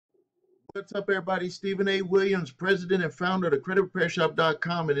What's up, everybody? Stephen A. Williams, president and founder of the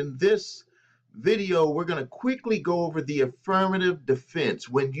creditrepairshop.com. And in this video, we're going to quickly go over the affirmative defense.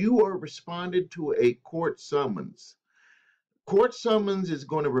 When you are responded to a court summons is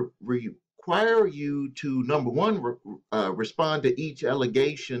going to require you to, number one, respond to each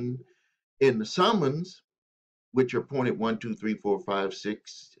allegation in the summons, which are pointed 1, 2, 3, 4, 5,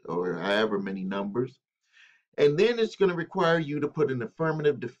 6, or however many numbers. And then it's going to require you to put an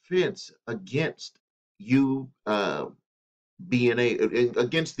affirmative defense against you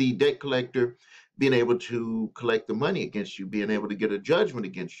against the debt collector being able to collect the money against you, being able to get a judgment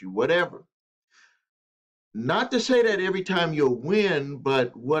against you, whatever. Not to say that every time you'll win,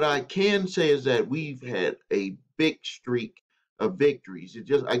 but what I can say is that we've had a big streak of victories.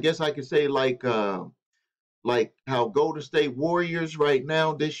 I guess I could say like how Golden State Warriors right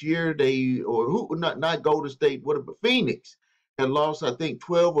now this year, not Golden State, what about Phoenix had lost, I think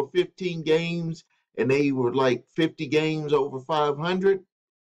 12 or 15 games, and they were like 50 games over 500.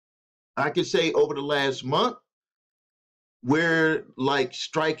 I could say over the last month, we're like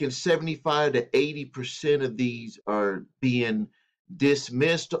striking 75 to 80% of these are being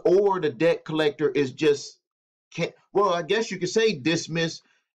dismissed, or the debt collector is just well, I guess you could say dismissed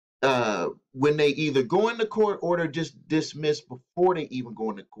when they either go into court or they're just dismissed before they even go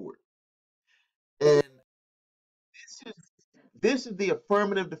into court. And this is the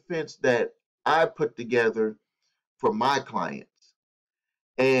affirmative defense that I put together for my clients.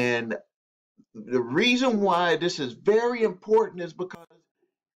 And the reason why this is very important is because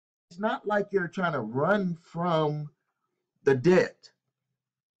it's not like you're trying to run from the debt.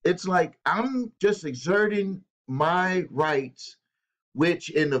 It's like I'm just exerting my rights, which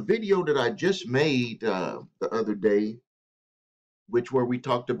in the video that I just made the other day, where we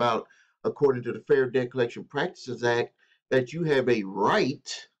talked about, according to the Fair Debt Collection Practices Act, that you have a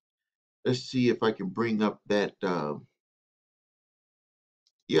right. Let's see if I can bring up that.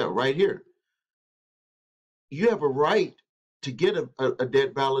 Yeah, right here. You have a right to get a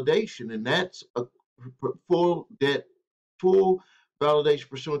debt validation, and that's a full validation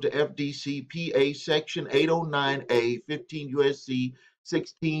pursuant to FDCPA Section 809A 15 USC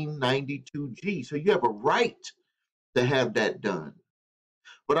 1692G. So you have a right to have that done.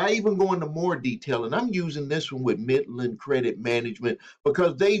 But I even go into more detail, and I'm using this one with Midland Credit Management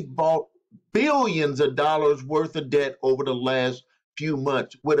because they've bought billions of dollars worth of debt over the last few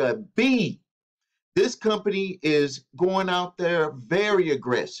months with a B. This company is going out there very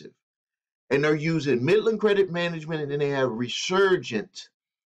aggressive, and they're using Midland Credit Management, and then they have Resurgent,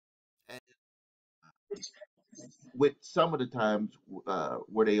 with some of the times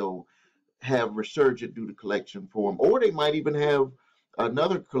where they'll have Resurgent do the collection for them, or they might even have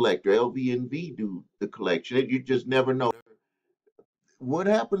another collector, LVNV, do the collection. You just never know. What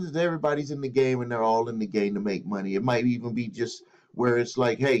happens is everybody's in the game, and they're all in the game to make money. It might even be just where it's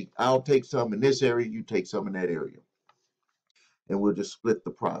like, hey, I'll take some in this area, you take some in that area, and we'll just split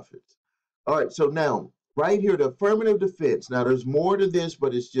the profits. All right, so now, right here, the affirmative defense. Now, there's more to this,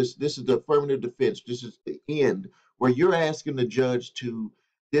 but it's just, this is the affirmative defense. This is the end where you're asking the judge to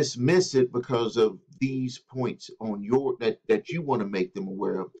dismiss it because of these points on that you want to make them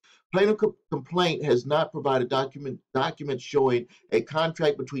aware of. Plaintiff complaint has not provided documents showing a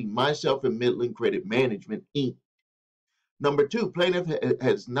contract between myself and Midland Credit Management, Inc. Number two, plaintiff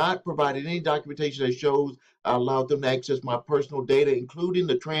has not provided any documentation that shows I allowed them to access my personal data, including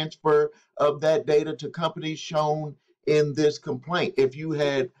the transfer of that data to companies shown in this complaint. If you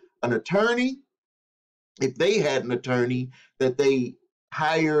had an attorney, if they had an attorney that they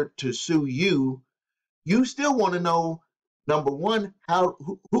hired to sue you, you still want to know, number one,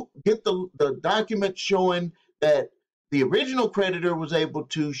 who get the document showing that the original creditor was able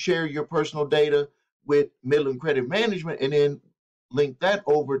to share your personal data with Midland Credit Management, and then link that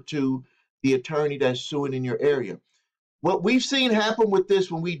over to the attorney that's suing in your area. What we've seen happen with this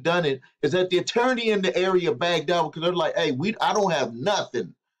when we've done it is that the attorney in the area bagged out because they're like, hey, I don't have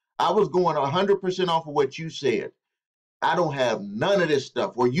nothing. I was going 100% off of what you said. I don't have none of this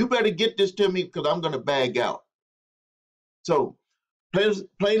stuff. Well, you better get this to me because I'm going to bag out. So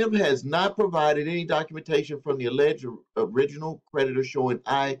plaintiff has not provided any documentation from the alleged original creditor showing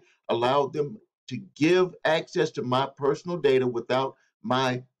I allowed them to give access to my personal data without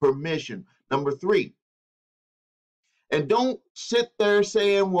my permission. Number three, and don't sit there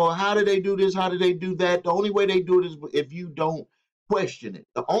saying, well, how did they do this? How did they do that? The only way they do it is if you don't question it.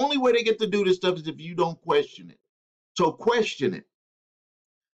 The only way they get to do this stuff is if you don't question it. So question it.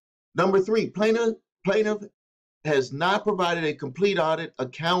 Number three, plaintiff has not provided a complete audit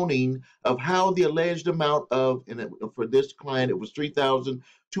accounting of how the alleged amount of, and for this client, it was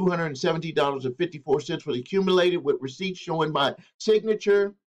 $3,270.54 was accumulated with receipts showing my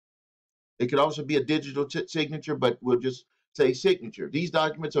signature. It could also be a digital signature, but we'll just say signature. These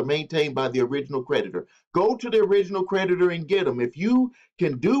documents are maintained by the original creditor. Go to the original creditor and get them. If you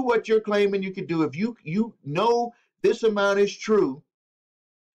can do what you're claiming you can do, if you know this amount is true,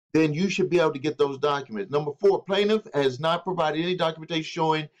 then you should be able to get those documents. Number 4, plaintiff has not provided any documentation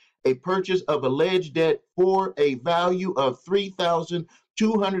showing a purchase of alleged debt for a value of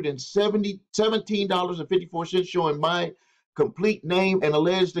 $3,217.54, showing my complete name and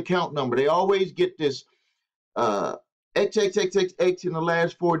alleged account number. They always get this XXXXX in the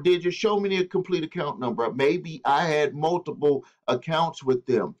last 4 digits. Show me the complete account number. Maybe I had multiple accounts with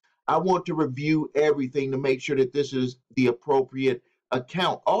them. I want to review everything to make sure that this is the appropriate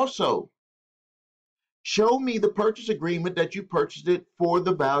account. Also, show me the purchase agreement that you purchased it for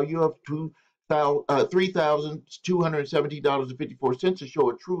the value of $3,270.54 to show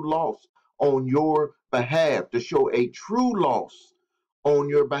a true loss on your behalf, to show a true loss on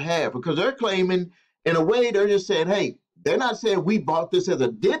your behalf. Because they're claiming, in a way, they're just saying, hey, they're not saying we bought this at a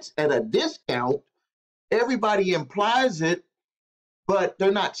discount. Everybody implies it, but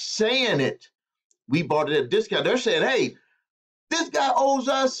they're not saying it. We bought it at a discount. They're saying, hey, this guy owes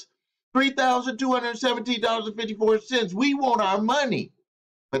us $3,217.54. We want our money.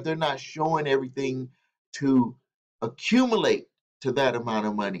 But they're not showing everything to accumulate to that amount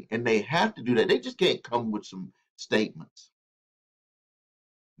of money. And they have to do that. They just can't come with some statements.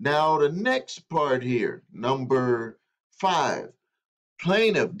 Now, the next part here, number 5,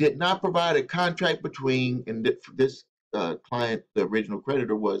 plaintiff did not provide a contract between, and this client, the original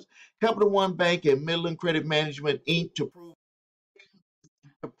creditor, was Capital One Bank and Midland Credit Management, Inc. to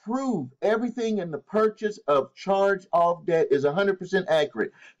prove everything in the purchase of charge-off debt is 100%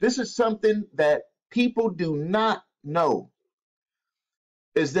 accurate. This is something that people do not know,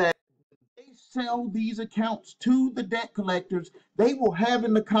 is that they sell these accounts to the debt collectors. They will have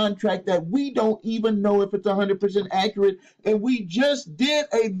in the contract that we don't even know if it's 100% accurate. And we just did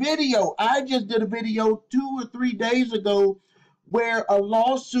a video. I just did a video 2 or 3 days ago where a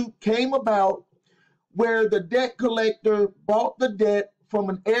lawsuit came about where the debt collector bought the debt from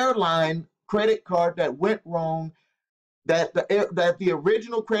an airline credit card that went wrong, that the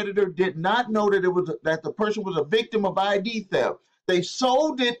original creditor did not know that the person was a victim of ID theft. They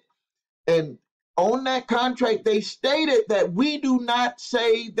sold it, and on that contract they stated that we do not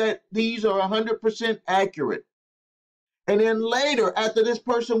say that these are 100% accurate. And then later, after this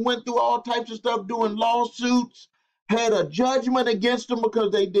person went through all types of stuff doing lawsuits, had a judgment against them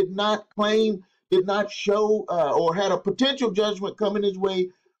because they did not show or had a potential judgment coming his way,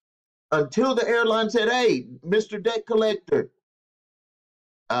 until the airline said, hey, Mr. Debt Collector,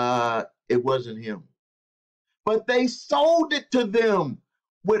 it wasn't him. But they sold it to them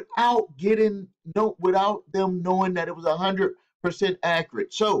without them knowing that it was 100%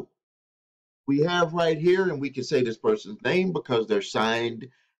 accurate. So we have right here, and we can say this person's name because they're signed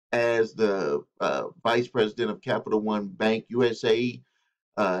as the Vice President of Capital One Bank USA,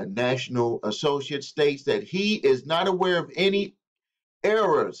 National Associate, states that he is not aware of any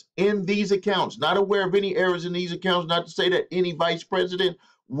errors in these accounts, not aware of any errors in these accounts, not to say that any vice president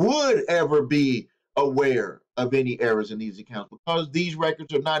would ever be aware of any errors in these accounts, because these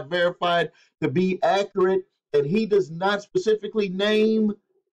records are not verified to be accurate, and he does not specifically name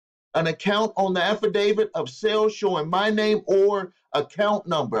an account on the affidavit of sale showing my name or account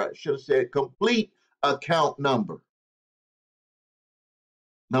number. I should have said complete account number.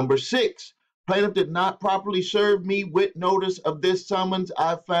 Number 6, plaintiff did not properly serve me with notice of this summons.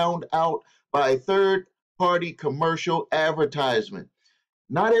 I found out by a third-party commercial advertisement.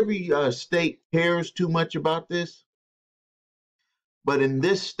 Not every state cares too much about this, but in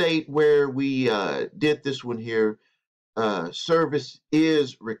this state where we did this one here, service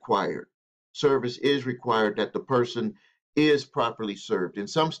is required. Service is required, that the person is properly served. In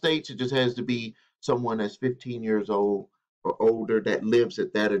some states, it just has to be someone that's 15 years old or older that lives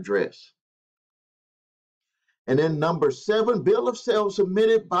at that address. And then number 7, bill of sale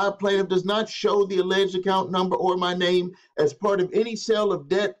submitted by plaintiff does not show the alleged account number or my name as part of any sale of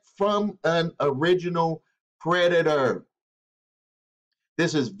debt from an original creditor.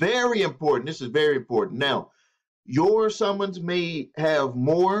 This is very important. This is very important. Now, your summons may have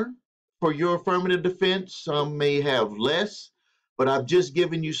more for your affirmative defense. Some may have less, but I've just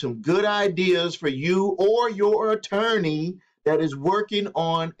given you some good ideas for you or your attorney that is working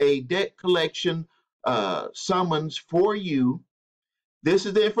on a debt collection summons for you, This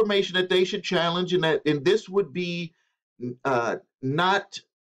is the information that they should challenge, and this would be not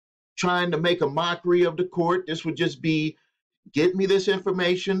trying to make a mockery of the court. This would just be, get me this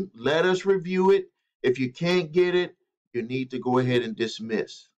information, let us review it. If you can't get it, you need to go ahead and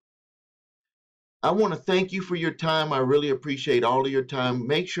dismiss. I want to thank you for your time. I really appreciate all of your time.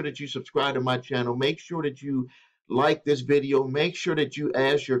 Make sure that you subscribe to my channel. Make sure that you like this video. Make sure that you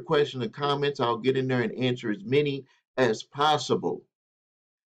ask your questions and comments. I'll get in there and answer as many as possible.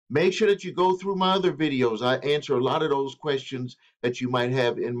 Make sure that you go through my other videos. I answer a lot of those questions that you might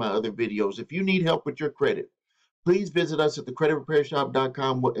have in my other videos. If you need help with your credit, please visit us at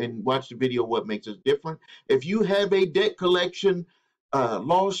thecreditrepairshop.com and watch the video, What Makes Us Different. If you have a debt collection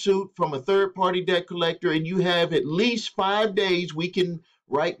lawsuit from a third-party debt collector and you have at least 5 days, we can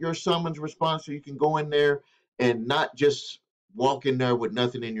write your summons response so you can go in there and not just walk in there with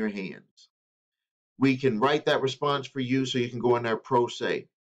nothing in your hands. We can write that response for you so you can go in there pro se.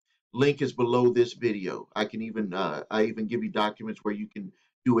 Link is below this video. I even give you documents where you can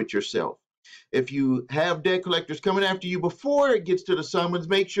do it yourself. If you have debt collectors coming after you before it gets to the summons,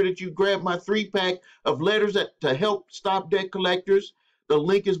 make sure that you grab my 3-pack of letters to help stop debt collectors. The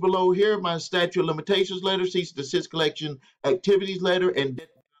link is below here. My statute of limitations letter, cease and desist collection activities letter, and debt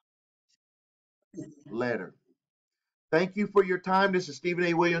letter. Thank you for your time. This is Stephen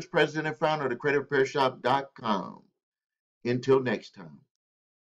A. Williams, President and founder of thecreditrepairshop.com. Until next time.